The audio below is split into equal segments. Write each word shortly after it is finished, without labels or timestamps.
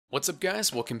What's up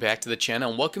guys, welcome back to the channel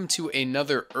and welcome to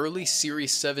another early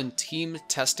Series 7 team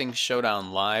testing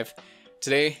Showdown live.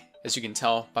 Today, as you can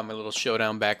tell by my little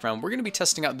Showdown background, we're going to be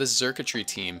testing out this XURKITREE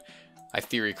team I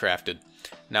theory crafted.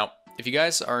 Now, if you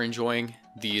guys are enjoying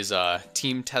these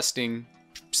team testing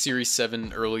Series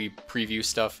 7 early preview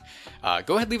stuff,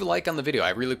 go ahead and leave a like on the video.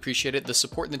 I really appreciate it. The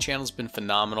support in the channel has been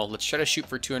phenomenal. Let's try to shoot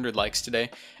for 200 likes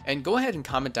today. And go ahead and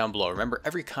comment down below. Remember,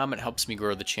 every comment helps me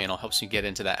grow the channel, helps me get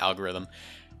into that algorithm.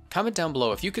 Comment down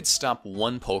below if you could stop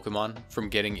one Pokemon from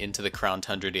getting into the Crown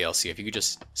Tundra DLC, if you could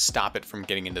just stop it from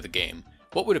getting into the game,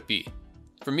 what would it be?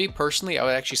 For me personally, I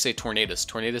would actually say Tornadus.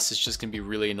 Tornadus is just going to be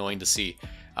really annoying to see.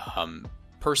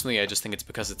 Personally, I just think it's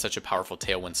because it's such a powerful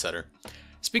Tailwind setter.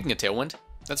 Speaking of Tailwind,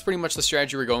 that's pretty much the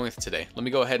strategy we're going with today. Let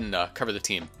me go ahead and cover the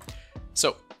team.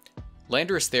 So,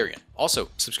 Landorus Therian. Also,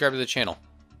 subscribe to the channel.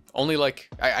 Only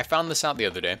I found this out the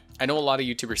other day. I know a lot of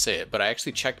YouTubers say it, but I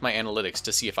actually checked my analytics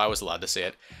to see if I was allowed to say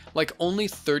it. Like, only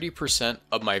 30%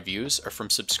 of my views are from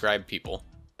subscribed people.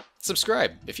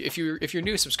 Subscribe. If you're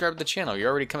new, subscribe to the channel. You're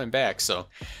already coming back, so...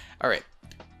 Alright.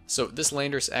 So, this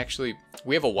Landorus actually...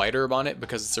 We have a White Herb on it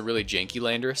because it's a really janky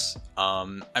Landorus.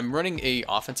 I'm running a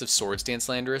offensive Swords Dance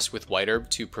Landorus with White Herb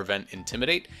to prevent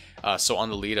Intimidate. So on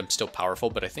the lead, I'm still powerful,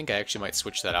 but I think I actually might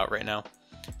switch that out right now.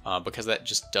 Because that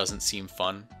just doesn't seem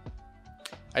fun.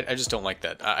 I just don't like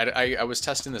that. I was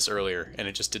testing this earlier, and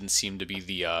it just didn't seem to be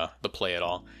the play at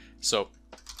all. So,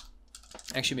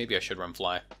 actually, maybe I should run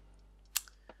Fly.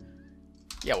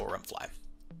 Yeah, we'll run Fly.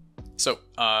 So,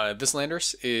 this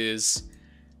Landorus is...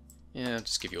 Yeah, I'll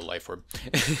just give you a Life Orb.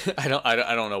 I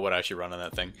don't know what I should run on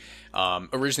that thing.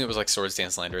 Originally it was like Swords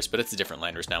Dance Landorus, but it's a different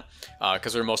Landorus now,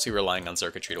 because we're mostly relying on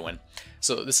XURKITREE to win.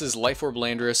 So this is Life Orb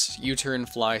Landorus, U-Turn,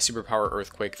 Fly, Superpower,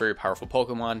 Earthquake, very powerful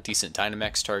Pokemon, decent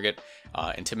Dynamax target,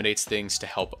 intimidates things to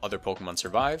help other Pokemon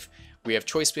survive. We have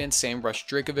Choice Band, Sandbrush,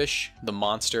 Dracovish, the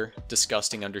monster,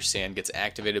 Disgusting Under Sand, gets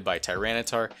activated by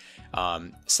Tyranitar,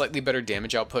 slightly better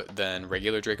damage output than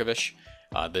regular Dracovish,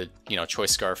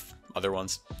 Choice Scarf, other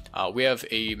ones. We have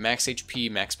a max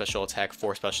HP, max special attack,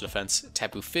 4 special defense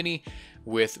Tapu Fini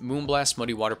with Moonblast,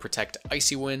 Muddy Water Protect,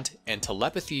 Icy Wind, and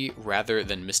Telepathy rather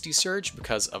than Misty Surge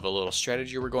because of a little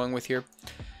strategy we're going with here.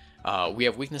 We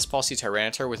have Weakness Palsy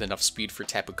Tyranitar with enough speed for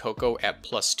Tapu Koko at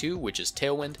 +2, which is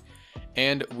Tailwind.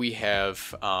 And we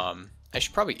have, I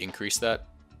should probably increase that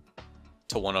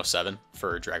to 107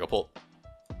 for Dragapult.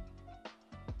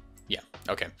 Yeah,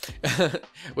 okay.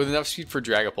 With enough speed for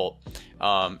Dragapult.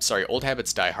 Sorry, Old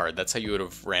Habits Die Hard. That's how you would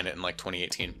have ran it in like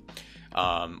 2018.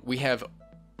 We have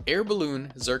Air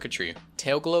Balloon, XURKITREE,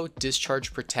 Tail Glow,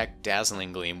 Discharge, Protect,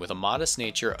 Dazzling Gleam with a modest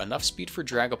nature, enough speed for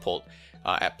Dragapult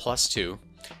at +2,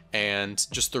 and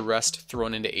just the rest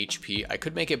thrown into HP. I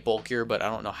could make it bulkier, but I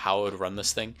don't know how I would run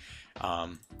this thing.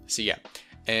 So yeah.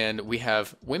 And we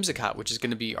have Whimsicott, which is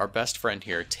going to be our best friend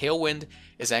here. Tailwind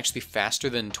is actually faster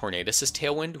than Tornadus'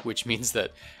 Tailwind, which means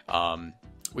that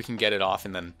we can get it off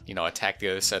and then, attack the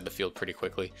other side of the field pretty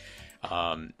quickly.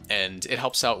 And it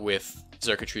helps out with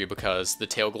XURKITREE because the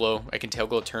Tail Glow, I can Tail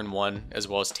Glow turn 1 as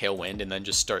well as Tailwind and then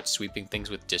just start sweeping things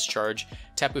with Discharge.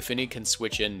 Tapu Fini can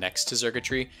switch in next to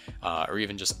XURKITREE, or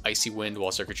even just Icy Wind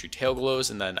while XURKITREE Tail Glows,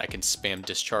 and then I can spam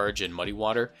Discharge and Muddy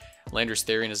Water. Landorus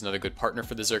Therian is another good partner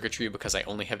for the XURKITREE because I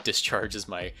only have Discharge as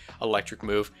my electric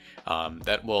move.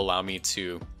 That will allow me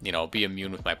to, be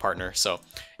immune with my partner. So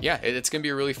yeah, it's going to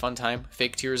be a really fun time.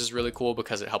 Fake Tears is really cool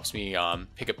because it helps me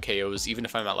pick up KOs. Even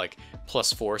if I'm at like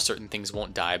 +4, certain things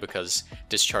won't die because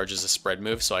Discharge is a spread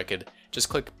move. So I could just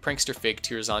click Prankster Fake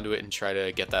Tears onto it and try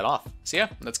to get that off. So yeah,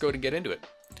 let's go ahead and get into it.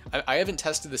 I haven't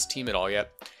tested this team at all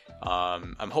yet.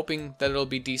 I'm hoping that it'll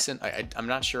be decent. I'm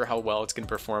not sure how well it's going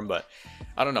to perform, but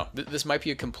I don't know. This might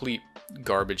be a complete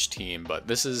garbage team, but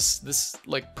this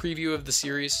like preview of the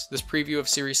series, this preview of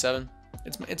Series 7,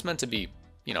 it's meant to be,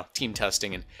 team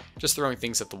testing and just throwing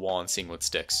things at the wall and seeing what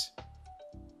sticks.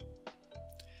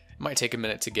 It might take a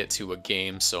minute to get to a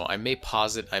game, so I may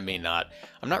pause it, I may not.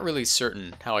 I'm not really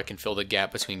certain how I can fill the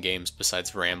gap between games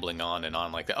besides rambling on and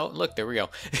on like that. Oh, look, there we go.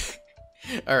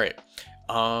 All right.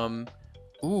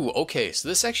 Ooh, okay, so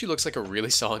this actually looks like a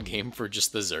really solid game for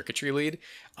just the XURKITREE lead,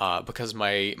 because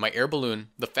my Air Balloon,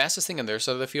 the fastest thing on their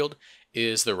side of the field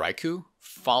is the Raikou,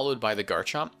 followed by the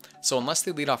Garchomp. So unless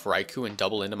they lead off Raikou and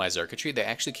double into my XURKITREE, they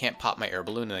actually can't pop my Air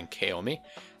Balloon and then KO me.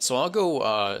 So I'll go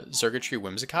XURKITREE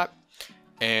Whimsicott,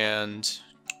 and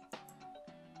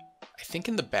I think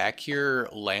in the back here,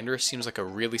 Landorus seems like a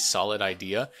really solid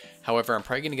idea. However, I'm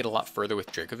probably going to get a lot further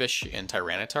with Dracovish and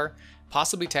Tyranitar,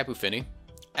 possibly Tapu Fini.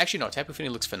 Actually, no, Tapu Fini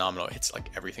looks phenomenal. It hits like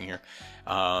everything here.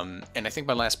 And I think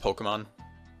my last Pokemon,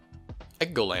 I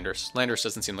could go Landorus. Landorus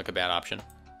doesn't seem like a bad option.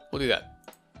 We'll do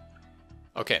that.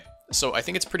 Okay, So I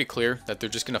think it's pretty clear that they're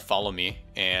just going to follow me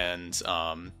and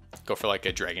go for like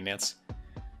a Dragon Dance.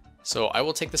 So I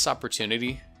will take this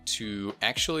opportunity to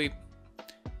actually...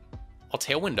 I'll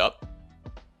Tailwind up.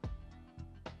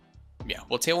 Yeah,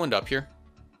 we'll Tailwind up here.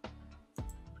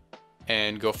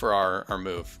 And go for our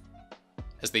move.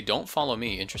 As they don't follow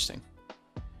me, interesting.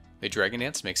 They Dragon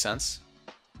Dance, makes sense.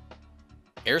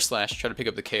 Air Slash, try to pick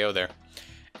up the KO there.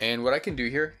 And what I can do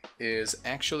here is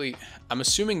actually, I'm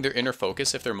assuming they're inner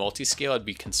focus. If they're multi-scale, I'd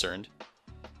be concerned.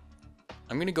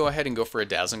 I'm going to go ahead and go for a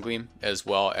Dazzling Gleam as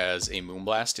well as a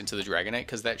Moonblast into the Dragonite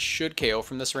because that should KO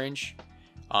from this range.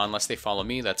 Unless they follow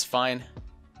me, that's fine.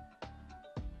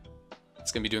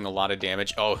 It's going to be doing a lot of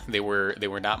damage. Oh, they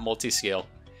were not multi-scale.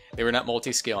 They were not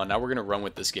multi-scale, and now we're going to run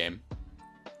with this game.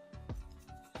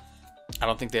 I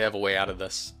don't think they have a way out of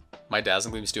this. My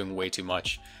Dazzling Gleam is doing way too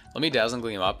much. Let me Dazzling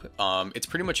Gleam up. It's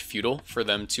pretty much futile for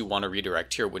them to want to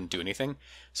redirect here. It wouldn't do anything.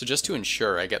 So just to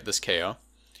ensure I get this KO,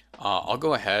 I'll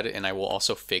go ahead and I will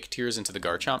also Fake Tears into the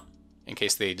Garchomp in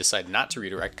case they decide not to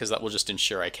redirect, because that will just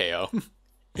ensure I KO.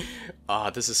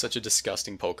 This is such a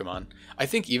disgusting Pokemon. I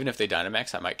think even if they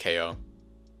Dynamax, I might KO.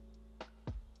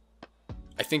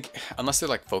 I think, unless they're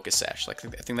like Focus Sash, like I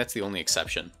think that's the only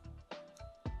exception.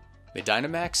 They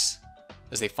Dynamax,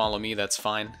 as they follow me, that's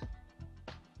fine.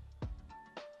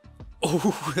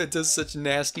 Oh, that does such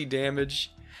nasty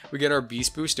damage. We get our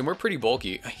Beast Boost, and we're pretty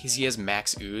bulky. He has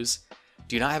Max Ooze.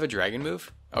 Do you not have a Dragon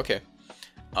move? Okay.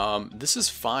 This is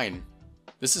fine.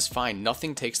 This is fine.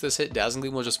 Nothing takes this hit. Dazzling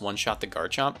Gleam will just one-shot the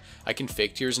Garchomp. I can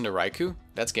Fake Tears into Raikou.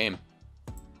 That's game.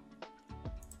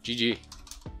 GG.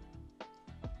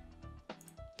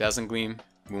 Dazzling Gleam,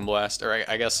 Moonblast, or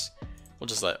I guess we'll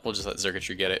just let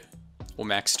Xurkitree get it. We'll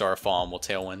Max Starfall and we'll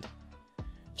Tailwind.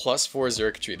 +4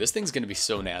 Xurkitree. This thing's gonna be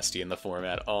so nasty in the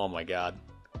format. Oh my god.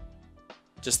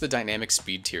 Just the dynamic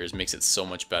speed tiers makes it so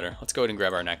much better. Let's go ahead and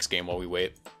grab our next game while we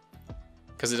wait,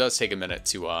 because it does take a minute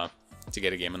to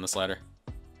get a game on this ladder.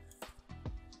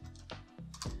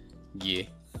 Yeah.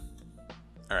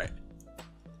 All right.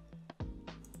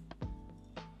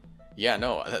 Yeah,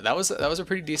 no, that was a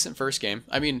pretty decent first game.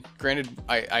 I mean, granted,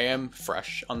 I am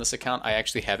fresh on this account. I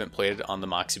actually haven't played it on the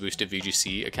Moxie Boosted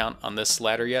VGC account on this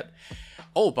ladder yet.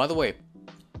 Oh, by the way,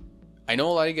 I know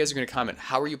a lot of you guys are going to comment,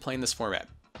 how are you playing this format?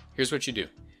 Here's what you do.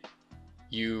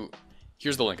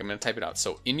 Here's the link. I'm going to type it out.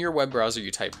 So in your web browser,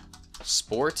 you type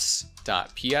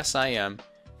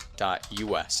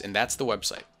sports.psim.us, and that's the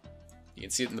website. You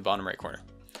can see it in the bottom right corner.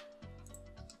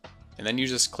 And then you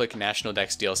just click National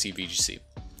Dex DLC VGC.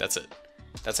 That's it.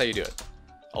 That's how you do it.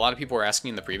 A lot of people were asking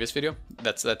in the previous video.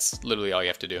 That's literally all you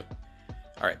have to do.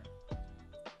 All right.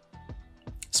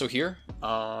 So here,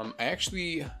 I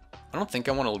don't think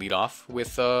I want to lead off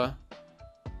with, I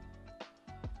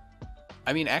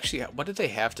mean, actually, what did they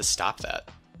have to stop that?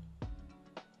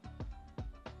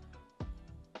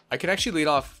 I could actually lead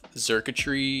off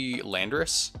Xurkitree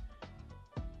Landorus.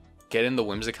 Get in the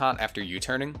Whimsicott after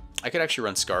U-turning. I could actually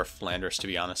run Scarf Landorus, to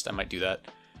be honest. I might do that.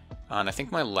 And I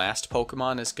think my last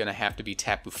Pokemon is going to have to be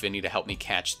Tapu Fini to help me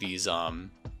catch these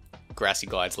Grassy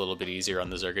Glides a little bit easier on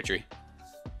the Xurkitree.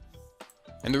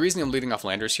 And the reason I'm leading off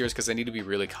Landorus here is because I need to be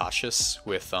really cautious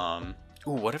with... Ooh,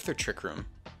 what if they're Trick Room?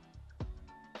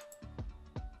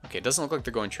 Okay, it doesn't look like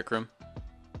they're going Trick Room.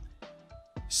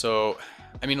 So,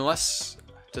 I mean, unless...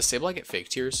 Does Sableye get Fake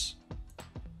Tears?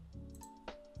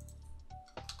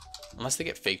 Unless they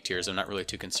get Fake Tears, I'm not really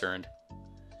too concerned.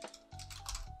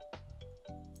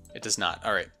 It does not.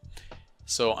 Alright.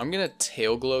 So I'm going to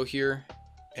Tail Glow here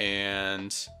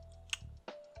and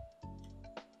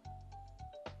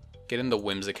get in the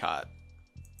Whimsicott.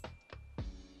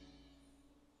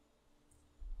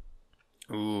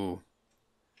 Ooh.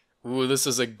 Ooh, this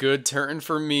is a good turn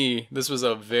for me. This was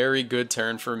a very good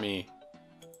turn for me.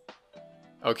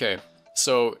 Okay,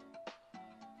 so...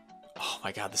 Oh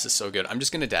my god, this is so good. I'm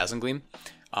just going to Dazzling Gleam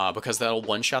because that'll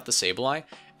one-shot the Sableye,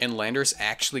 and Landorus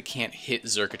actually can't hit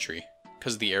Xurkitree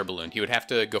because of the Air Balloon. He would have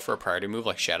to go for a priority move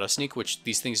like Shadow Sneak, which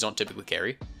these things don't typically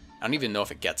carry. I don't even know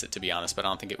if it gets it, to be honest, but I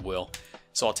don't think it will.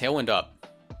 So I'll Tailwind up.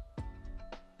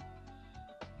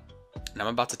 And I'm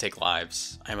about to take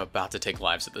lives. I'm about to take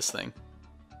lives at this thing.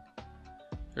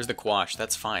 There's the Quash.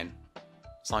 That's fine.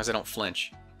 As long as I don't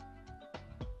flinch.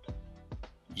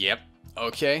 Yep.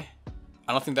 Okay.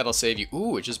 I don't think that'll save you.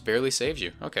 Ooh, it just barely saves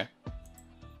you. Okay.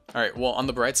 Alright, well, on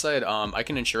the bright side, I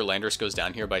can ensure Landorus goes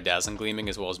down here by Dazzling Gleaming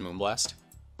as well as Moonblast.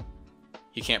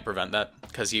 He can't prevent that,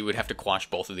 because he would have to quash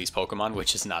both of these Pokemon,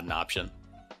 which is not an option.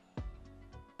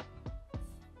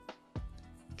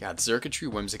 God,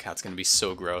 Xurkitree Whimsicott's gonna be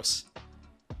so gross.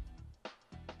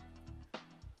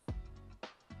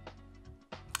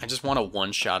 I just want a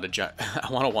one-shot I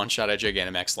want a one-shot at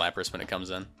Gigantamax Lapras when it comes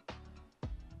in.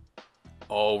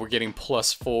 Oh, we're getting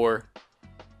 +4.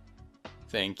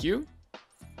 Thank you.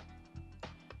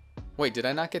 Wait, did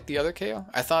I not get the other KO?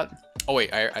 I thought... Oh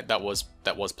wait, that was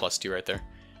 +2 right there.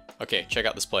 Okay, check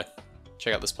out this play.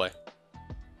 Check out this play.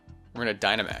 We're gonna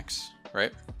Dynamax,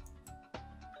 right?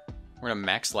 We're gonna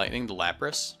Max Lightning the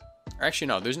Lapras. Or actually,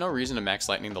 no, there's no reason to Max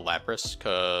Lightning the Lapras,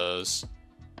 because...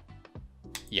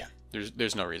 Yeah,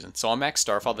 there's no reason. So I'll Max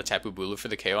Starfall the Tapu Bulu for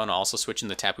the KO, and I'll also switch in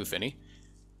the Tapu Fini.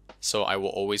 So I will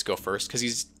always go first,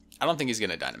 because I don't think he's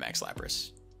gonna Dynamax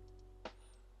Lapras.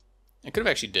 I could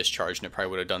have actually discharged, and it probably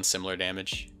would have done similar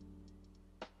damage.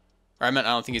 Or I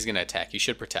don't think he's gonna attack. He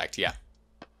should protect, yeah.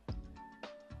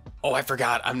 Oh, I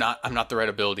forgot. I'm not the right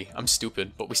ability. I'm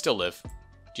stupid, but we still live.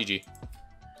 GG.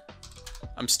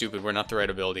 I'm stupid. We're not the right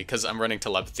ability because I'm running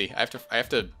telepathy. I have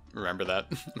to remember that.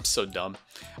 I'm so dumb.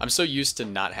 I'm so used to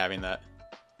not having that.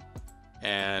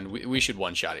 And we should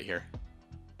one-shot it here.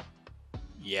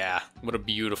 Yeah, what a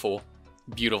beautiful,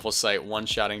 beautiful sight.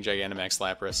 One-shotting Gigantamax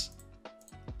Lapras.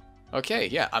 Okay,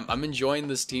 yeah, I'm enjoying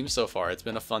this team so far. It's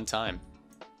been a fun time.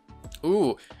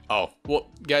 Ooh, oh,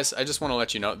 well, guys, I just want to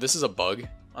let you know, this is a bug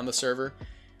on the server.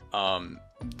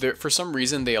 For some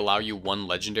reason, they allow you one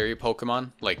legendary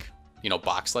Pokemon, like, you know,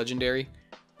 box legendary.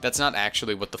 That's not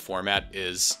actually what the format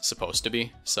is supposed to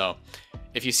be. So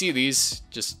if you see these,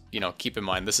 just, you know, keep in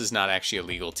mind, this is not actually a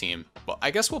legal team. But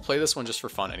I guess we'll play this one just for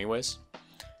fun anyways.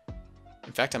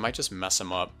 In fact, I might just mess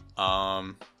them up. Let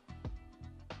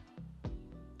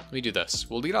me do this.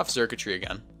 We'll lead off XURKITREE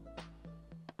again.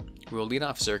 We'll lead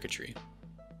off XURKITREE.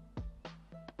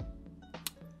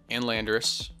 And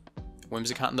Landorus.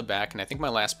 Whimsicott in the back, and I think my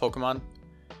last Pokemon,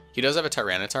 he does have a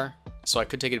Tyranitar, so I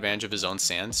could take advantage of his own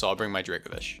sand, so I'll bring my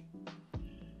Dracovish.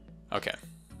 Okay.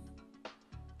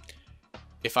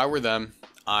 If I were them,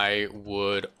 I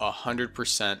would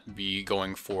 100% be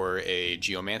going for a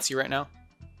Geomancy right now.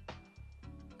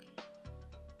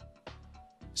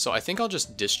 So I think I'll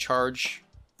just discharge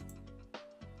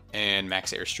and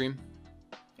max Airstream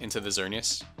into the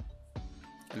Xerneas.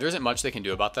 And there isn't much they can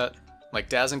do about that. Like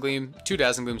Dazzling Gleam, 2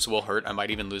 Dazzling Gleams will hurt. I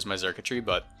might even lose my XURKITREE,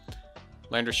 but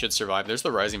Landorus should survive. There's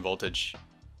the Rising Voltage.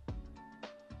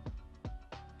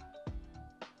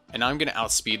 And now I'm going to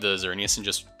outspeed the Xerneas and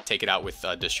just take it out with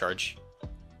Discharge.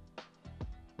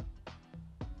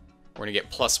 We're going to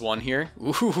get +1 here.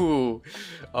 Ooh.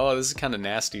 Oh, this is kind of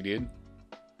nasty, dude.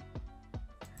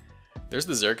 There's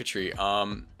the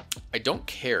XURKITREE. I don't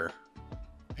care.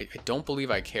 I don't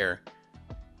believe I care.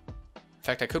 In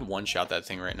fact, I could one-shot that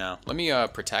thing right now. Let me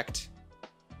protect.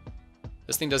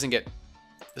 This thing doesn't get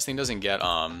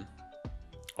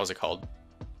what's it called?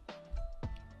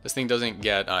 This thing doesn't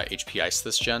get HP Ice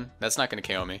this gen. That's not gonna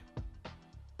KO me.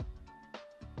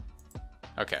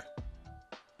 Okay.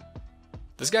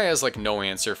 This guy has like no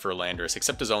answer for Landorus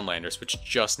except his own Landorus, which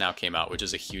just now came out, which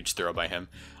is a huge throw by him.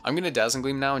 I'm gonna Dazzling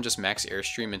Gleam now and just max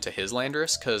Airstream into his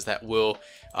Landorus, because that will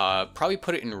probably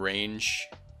put it in range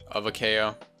of a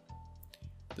KO.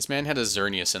 This man had a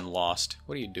Xerneas and lost.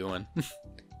 What are you doing?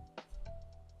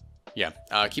 Yeah,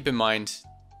 keep in mind,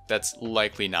 that's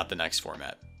likely not the next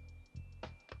format.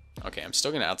 Okay, I'm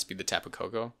still going to outspeed the Tapu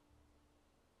Koko.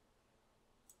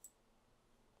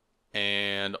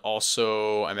 And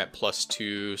also, I'm at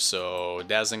 +2, so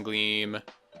Dazzling Gleam,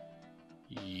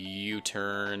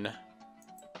 U-turn.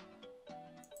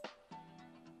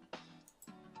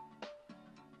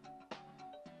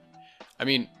 I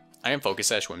mean, I am Focus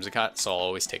Sash Whimsicott, so I'll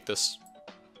always take this.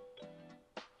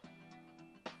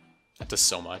 That does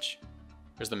so much.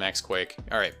 There's the Max Quake.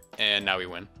 Alright, and now we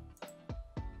win.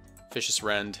 Vicious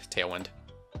Rend, Tailwind.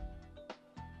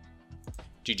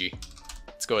 GG.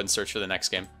 Let's go ahead and search for the next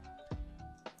game.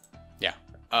 Yeah,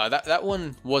 that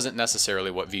one wasn't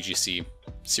necessarily what VGC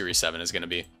Series 7 is going to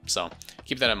be, so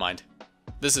keep that in mind.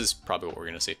 This is probably what we're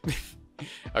going to see.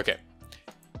 Okay.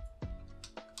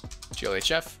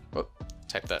 GLHF. Oh,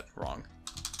 typed that wrong.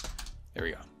 There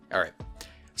we go. Alright.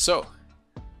 So,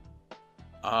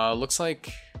 looks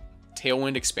like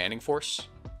Tailwind Expanding Force.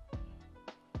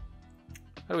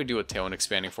 How do we do with Tailwind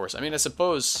Expanding Force? I mean, I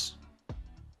suppose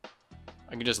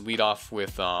I can just lead off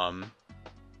with, man,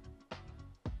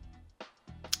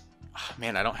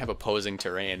 I don't have opposing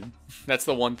terrain. That's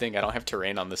the one thing, I don't have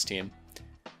terrain on this team.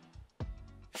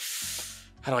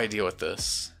 How do I deal with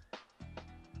this?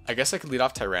 I guess I could lead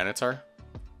off Tyranitar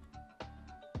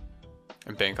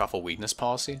and bank off a weakness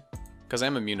policy, because I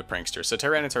am immune to Prankster, so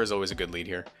Tyranitar is always a good lead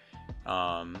here.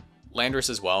 Landorus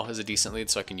as well is a decent lead,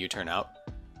 so I can U-turn out.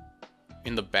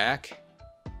 In the back,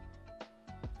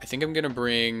 I think I'm going to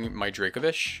bring my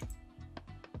Dracovish.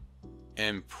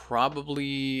 And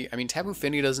probably, I mean, Tabu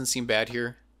Fini doesn't seem bad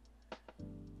here.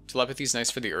 Telepathy's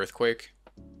nice for the Earthquake.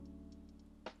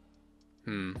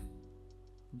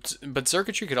 But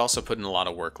Xurkitree could also put in a lot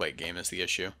of work late game is the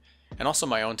issue. And also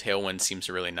my own Tailwind seems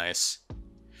really nice.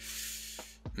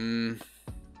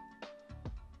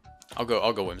 I'll go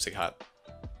Whimsicott.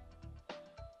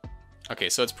 Okay,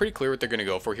 so it's pretty clear what they're gonna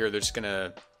go for here. They're just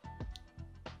gonna...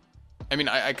 I mean,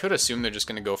 I could assume they're just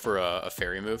gonna go for a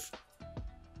fairy move.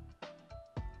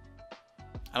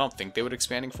 I don't think they would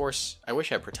Expanding Force. I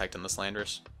wish I had Protect on this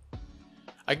Landorus.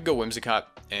 I could go Whimsicott,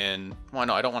 and... Well,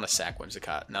 no, I don't want to sack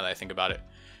Whimsicott, now that I think about it.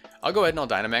 I'll go ahead and I'll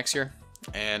Dynamax here,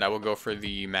 and I will go for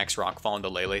the Max Rockfall into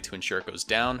Lele to ensure it goes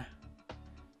down.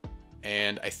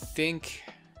 And I think...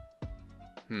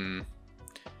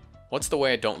 What's the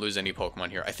way I don't lose any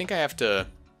Pokemon here? I think I have to...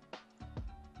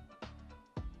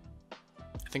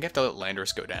 let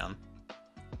Landorus go down.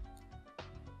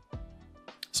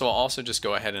 So I'll also just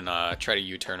go ahead and try to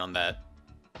U-turn on that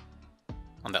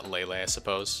Lele, I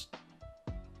suppose.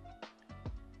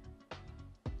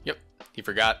 Yep, he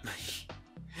forgot.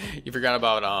 He forgot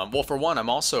about, well, for one, I'm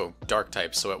also Dark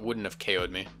type, so it wouldn't have KO'd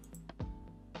me.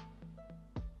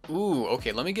 Ooh,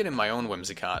 okay, let me get in my own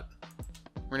Whimsicott.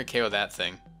 We're gonna KO that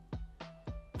thing.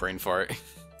 Brain fart.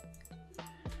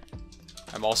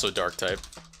 I'm also Dark type.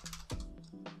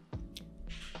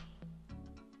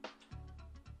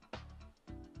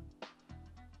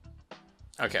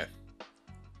 Okay.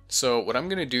 So what I'm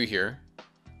gonna do here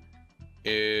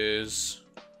is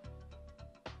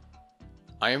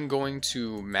I am going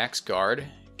to Max Guard,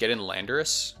 get in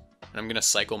Landorus, and I'm gonna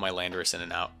cycle my Landorus in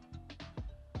and out.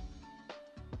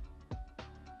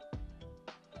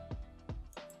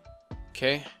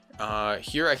 Okay,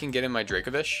 here I can get in my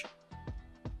Dracovish,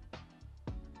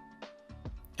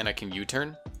 and I can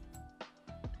U-turn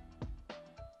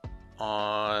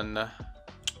on,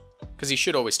 because he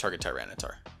should always target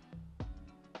Tyranitar.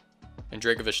 And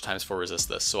Dracovish times 4 resists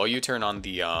this, so I'll U-turn on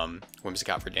the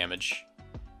Whimsicott for damage.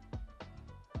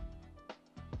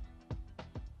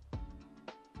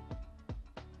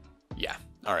 Yeah,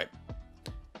 alright.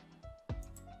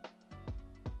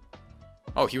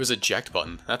 Oh, he was eject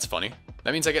button. That's funny.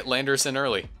 That means I get Landorus in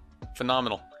early.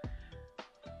 Phenomenal.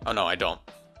 Oh no, I don't.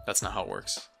 That's not how it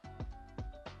works.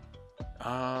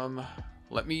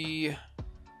 Let me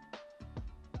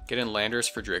get in Landorus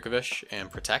for Dracovish and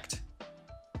Protect.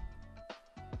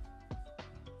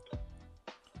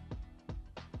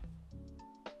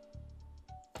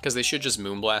 Because they should just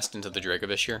Moonblast into the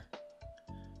Dracovish here.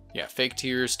 Yeah, Fake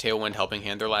Tears, Tailwind, Helping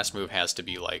Hand. Their last move has to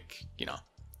be like, you know,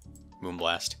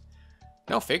 Moonblast.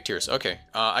 No, Fake Tears. Okay,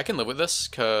 I can live with this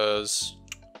because...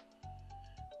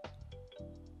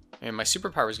 And my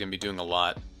superpower is going to be doing a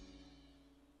lot.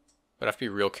 But I have to be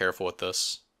real careful with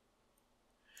this.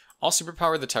 I'll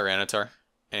superpower the Tyranitar.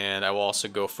 And I will also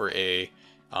go for a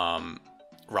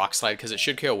Rock Slide because it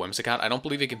should KO Whimsicott. I don't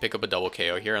believe he can pick up a double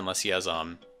KO here unless he has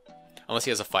a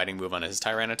fighting move on his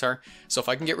Tyranitar. So if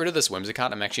I can get rid of this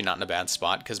Whimsicott, I'm actually not in a bad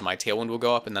spot because my Tailwind will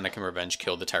go up and then I can Revenge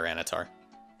kill the Tyranitar.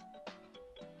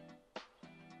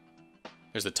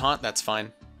 There's the taunt, that's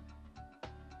fine.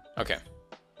 Okay.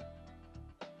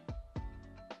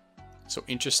 So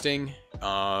interesting.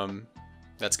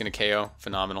 That's gonna KO.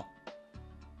 Phenomenal.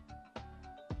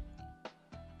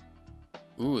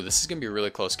 Ooh, this is gonna be a really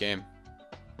close game.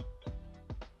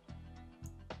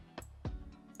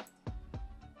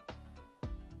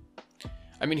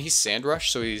 I mean, he's Sand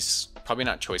Rush, so he's probably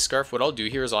not Choice Scarf. What I'll do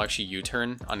here is I'll actually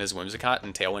U-turn on his Whimsicott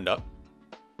and Tailwind up.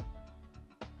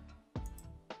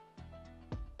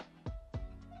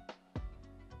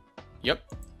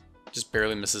 Yep. Just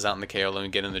barely misses out in the KO. Let me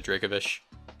get in the Dracovish.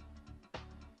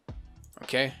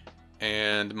 Okay.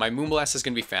 And my Moonblast is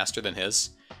going to be faster than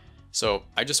his. So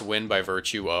I just win by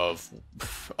virtue of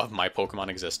my Pokemon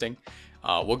existing.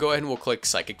 We'll go ahead and we'll click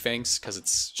Psychic Fangs because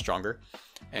it's stronger.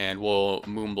 And we'll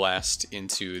Moonblast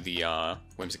into the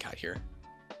Whimsicott here.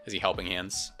 Is he Helping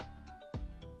Hands?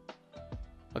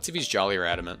 Let's see if he's Jolly or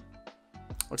Adamant.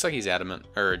 Looks like he's Adamant.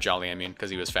 Or Jolly, I mean, because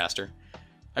he was faster.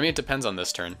 I mean, it depends on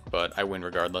this turn, but I win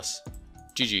regardless.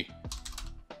 GG.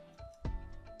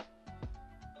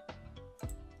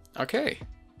 Okay.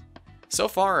 So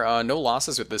far, no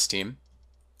losses with this team.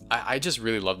 I just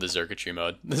really love the Xurkitree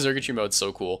mode. The Xurkitree mode's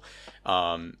so cool.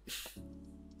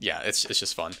 Yeah, it's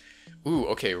just fun. Ooh,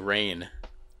 okay, Rain.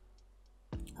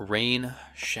 Rain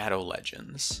Shadow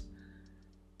Legends.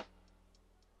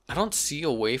 I don't see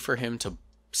a way for him to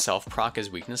self-proc his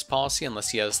weakness policy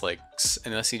unless he has like,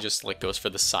 unless he just like goes for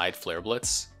the side Flare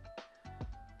Blitz.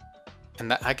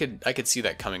 And that I could see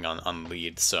that coming on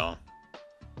lead, so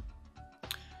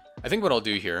I think what I'll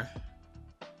do here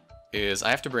is I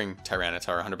have to bring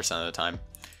Tyranitar 100% of the time.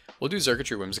 We'll do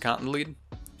Xurkitree Whimsicott in the lead,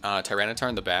 Tyranitar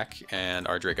in the back, and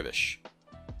our Dracovish.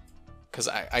 Because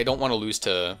I don't want to lose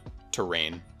to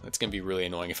Rain. That's going to be really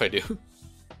annoying if I do.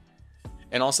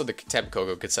 And also the Tapu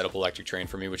Koko could set up Electric Terrain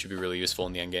for me, which would be really useful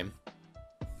in the endgame.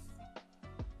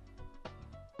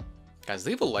 Guys,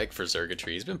 leave a like for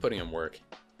Xurkitree. He's been putting in work.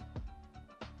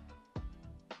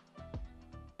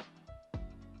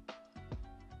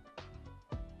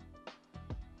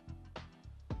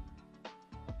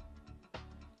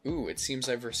 Ooh, it seems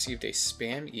I've received a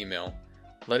spam email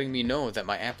letting me know that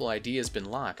my Apple ID has been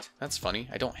locked. That's funny.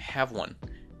 I don't have one.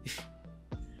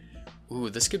 Ooh,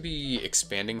 this could be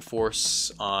Expanding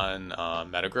Force on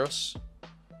Metagross.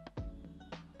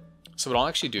 So what I'll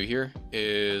actually do here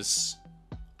is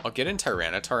I'll get in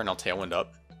Tyranitar and I'll Tailwind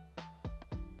up.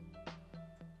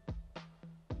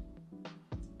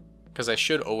 Because I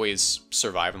should always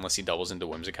survive unless he doubles into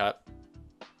Whimsicott.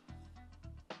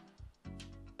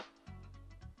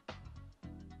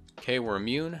 Okay, we're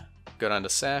immune. Go down to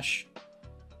Sash.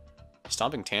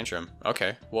 Stomping Tantrum.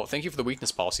 Okay, well, thank you for the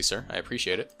weakness policy, sir. I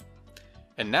appreciate it.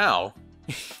 And now,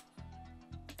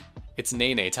 it's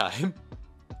Nene time.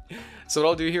 So what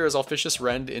I'll do here is I'll Vicious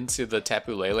Rend into the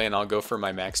Tapu Lele and I'll go for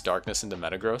my Max Darkness into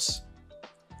Metagross.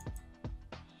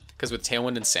 Because with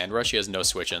Tailwind and Sandrush, he has no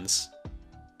switch-ins.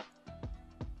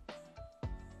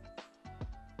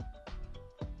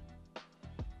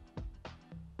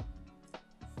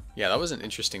 Yeah, that was an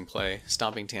interesting play.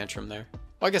 Stomping Tantrum there.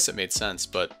 Well, I guess it made sense,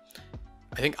 but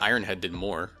I think Ironhead did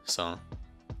more, so...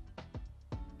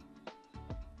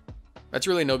 That's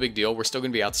really no big deal. We're still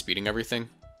going to be outspeeding everything.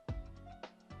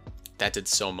 That did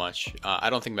so much. I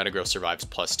don't think Metagross survives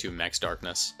 +2 Max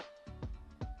Darkness.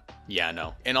 Yeah,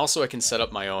 no. And also I can set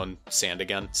up my own Sand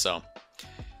again, so...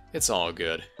 It's all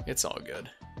good. It's all good.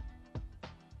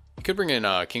 You could bring in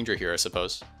Kingdra here, I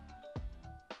suppose.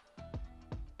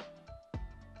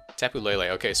 Tapu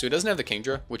Lele. Okay, so he doesn't have the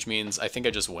Kingdra, which means I think I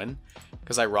just win.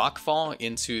 Because I Rockfall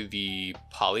into the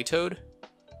Politoed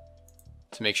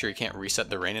to make sure he can't reset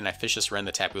the rain, and I Vicious Rend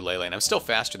the Tapu Lele, and I'm still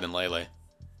faster than Lele.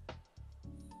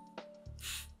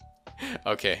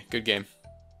 Okay, good game.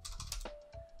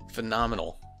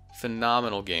 Phenomenal.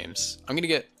 Phenomenal games. I'm going to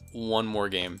get one more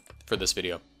game for this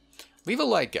video. Leave a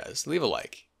like, guys. Leave a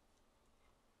like.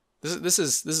 This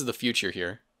is the future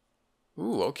here.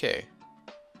 Ooh, okay.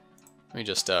 Let me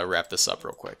just wrap this up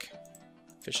real quick.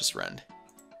 Vicious Rend.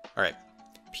 Alright.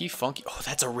 P-Funky. Oh,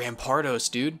 that's a Rampardos,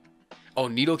 dude. Oh,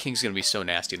 Nidoking's going to be so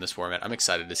nasty in this format. I'm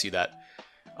excited to see that.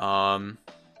 I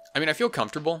mean, I feel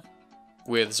comfortable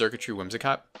with Xurkitree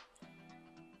Whimsicott.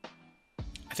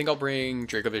 I think I'll bring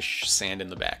Dracovish Sand in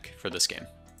the back for this game.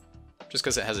 Just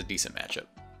because it has a decent matchup.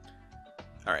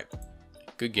 Alright.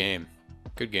 Good game.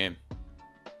 Good game.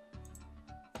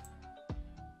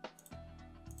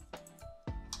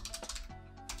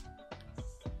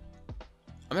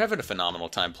 I'm having a phenomenal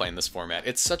time playing this format.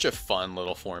 It's such a fun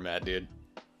little format, dude.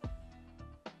 I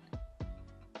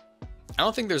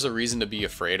don't think there's a reason to be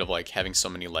afraid of like having so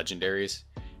many legendaries.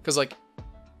 Because like,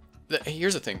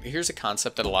 here's the thing. Here's a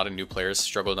concept that a lot of new players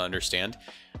struggle to understand.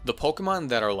 The Pokemon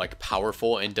that are like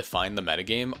powerful and define the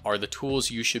metagame are the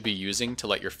tools you should be using to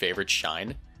let your favorites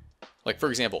shine. Like for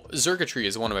example, Xurkitree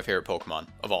is one of my favorite Pokemon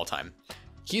of all time.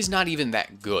 He's not even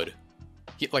that good.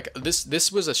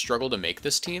 This was a struggle to make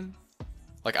this team.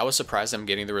 Like, I was surprised I'm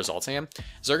getting the results I am.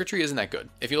 Xurkitree isn't that good.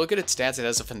 If you look at its stats, it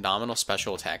has a phenomenal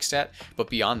special attack stat,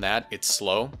 but beyond that, it's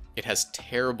slow. It has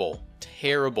terrible,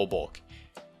 terrible bulk,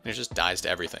 and it just dies to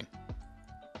everything.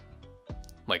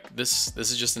 Like, this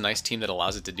is just a nice team that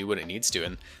allows it to do what it needs to,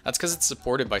 and that's because it's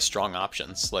supported by strong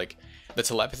options. Like, the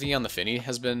telepathy on the Finny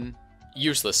has been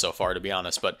useless so far, to be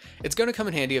honest, but it's going to come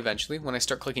in handy eventually when I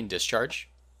start clicking Discharge.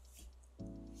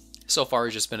 So far,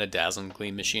 it's just been a dazzling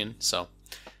clean machine, so,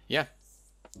 yeah.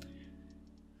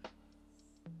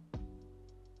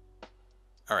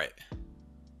 Alright.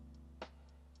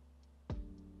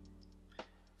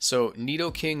 So,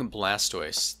 Nidoking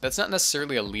Blastoise. That's not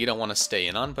necessarily a lead I want to stay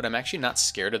in on, but I'm actually not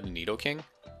scared of the Nidoking.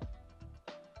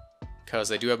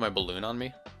 Because I do have my balloon on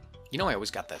me. You know I always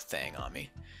got that thing on me.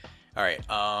 Alright,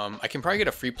 I can probably get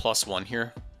a free +1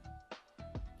 here.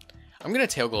 I'm going to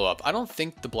Tail Glow up. I don't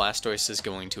think the Blastoise is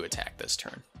going to attack this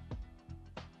turn.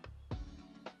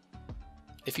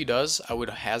 If he does, I would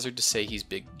hazard to say he's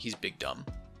big dumb.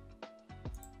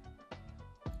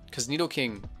 Because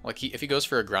Nidoking, like, if he goes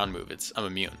for a ground move, I'm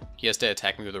immune. He has to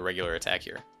attack me with a regular attack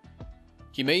here.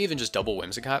 He may even just double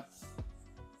Whimsicott,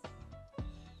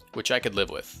 which I could live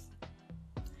with.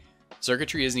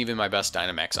 Xurkitree isn't even my best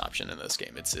Dynamax option in this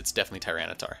game. It's definitely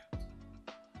Tyranitar.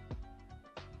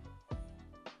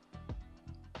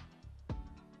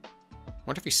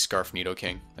 Wonder if he Scarf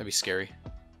Nidoking. That'd be scary.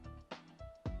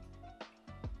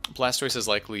 Blastoise is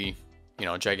likely, you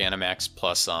know, Gigantamax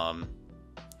plus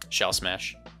Shell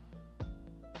Smash.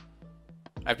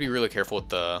 I have to be really careful with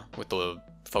the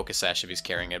Focus Sash if he's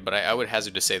carrying it, but I would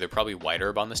hazard to say they're probably White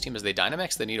Herb on this team as they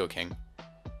Dynamax the Nidoking.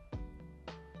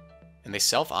 And they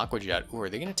Self Aqua Jet. Ooh, are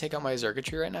they going to take out my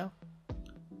XURKITREE right now?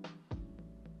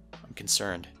 I'm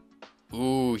concerned.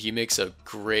 Ooh, he makes a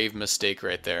grave mistake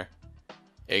right there.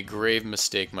 A grave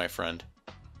mistake, my friend.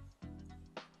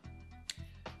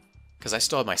 Because I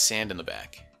still have my Sand in the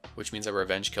back, which means I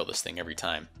Revenge Kill this thing every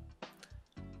time.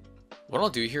 What I'll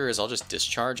do here is I'll just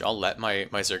Discharge. I'll let my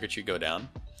XURKITREE go down.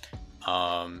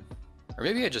 Or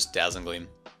maybe I just Dazzling Gleam.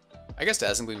 I guess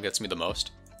Dazzling Gleam gets me the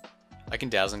most. I can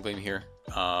Dazzling Gleam here.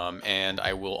 And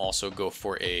I will also go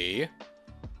for a...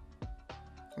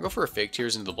 I'll go for a Fake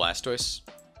Tears into the Blastoise.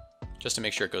 Just to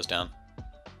make sure it goes down.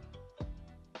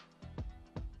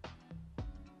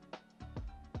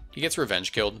 He gets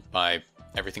Revenge Killed by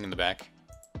everything in the back.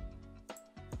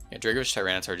 Yeah, Dracovish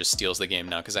Tyranitar just steals the game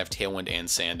now because I have Tailwind and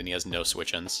Sand and he has no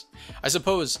switch-ins. I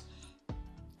suppose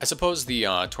the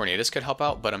Tornadus could help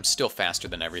out, but I'm still faster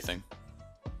than everything.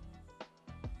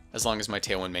 As long as my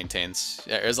Tailwind maintains,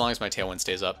 as long as my Tailwind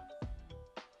stays up.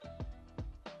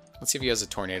 Let's see if he has a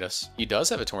Tornadus. He does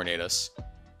have a Tornadus.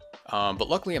 But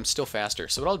luckily I'm still faster.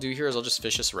 So what I'll do here is I'll just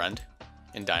Vicious Rend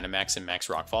and Dynamax and Max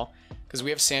Rockfall. Because we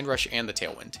have Sand Rush and the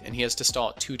Tailwind. And he has to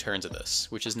stall 2 turns of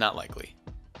this, which is not likely.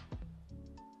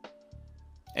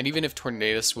 And even if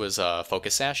Tornadus was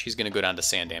Focus Sash, he's going to go down to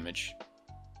Sand damage.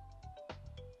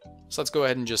 So let's go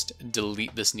ahead and just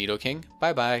delete this Nidoking.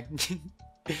 Bye-bye.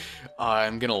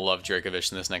 I'm going to love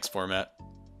Dracovish in this next format.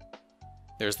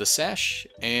 There's the Sash,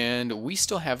 and we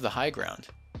still have the high ground.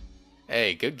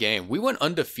 Hey, good game. We went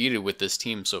undefeated with this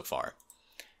team so far.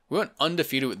 We went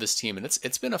undefeated with this team, and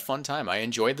it's been a fun time. I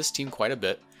enjoyed this team quite a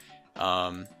bit.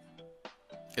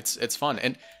 It's fun.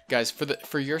 And guys,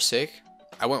 for your sake,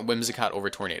 I went Whimsicott over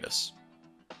Tornadus.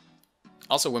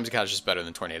 Also, Whimsicott is just better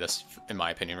than Tornadus, in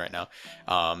my opinion, right now,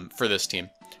 for this team.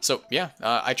 So, yeah,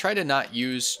 I try to not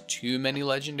use too many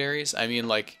legendaries. I mean,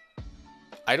 like,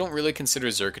 I don't really consider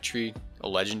XURKITREE a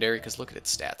legendary, because look at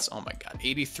its stats. Oh my god,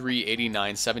 83,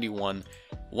 89, 71.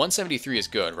 173 is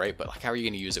good, right? But, like, how are you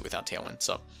going to use it without Tailwind?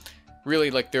 So, really,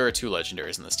 like, there are 2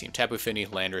 legendaries in this team. Tapu Fini,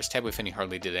 Landorus. Tapu Fini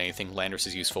hardly did anything. Landorus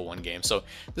is useful 1 game. So,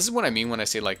 this is what I mean when I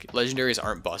say, like, legendaries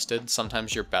aren't busted.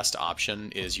 Sometimes your best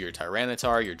option is your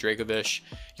Tyranitar, your Dracovish,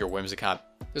 your Whimsicott.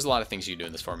 There's a lot of things you can do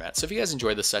in this format. So if you guys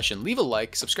enjoyed this session, leave a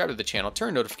like, subscribe to the channel,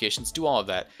 turn notifications, do all of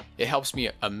that. It helps me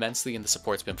immensely, and the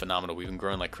support's been phenomenal. We've been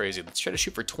growing like crazy. Let's try to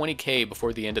shoot for 20K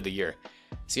before the end of the year.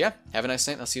 So yeah, have a nice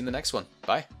night, and I'll see you in the next one.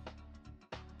 Bye.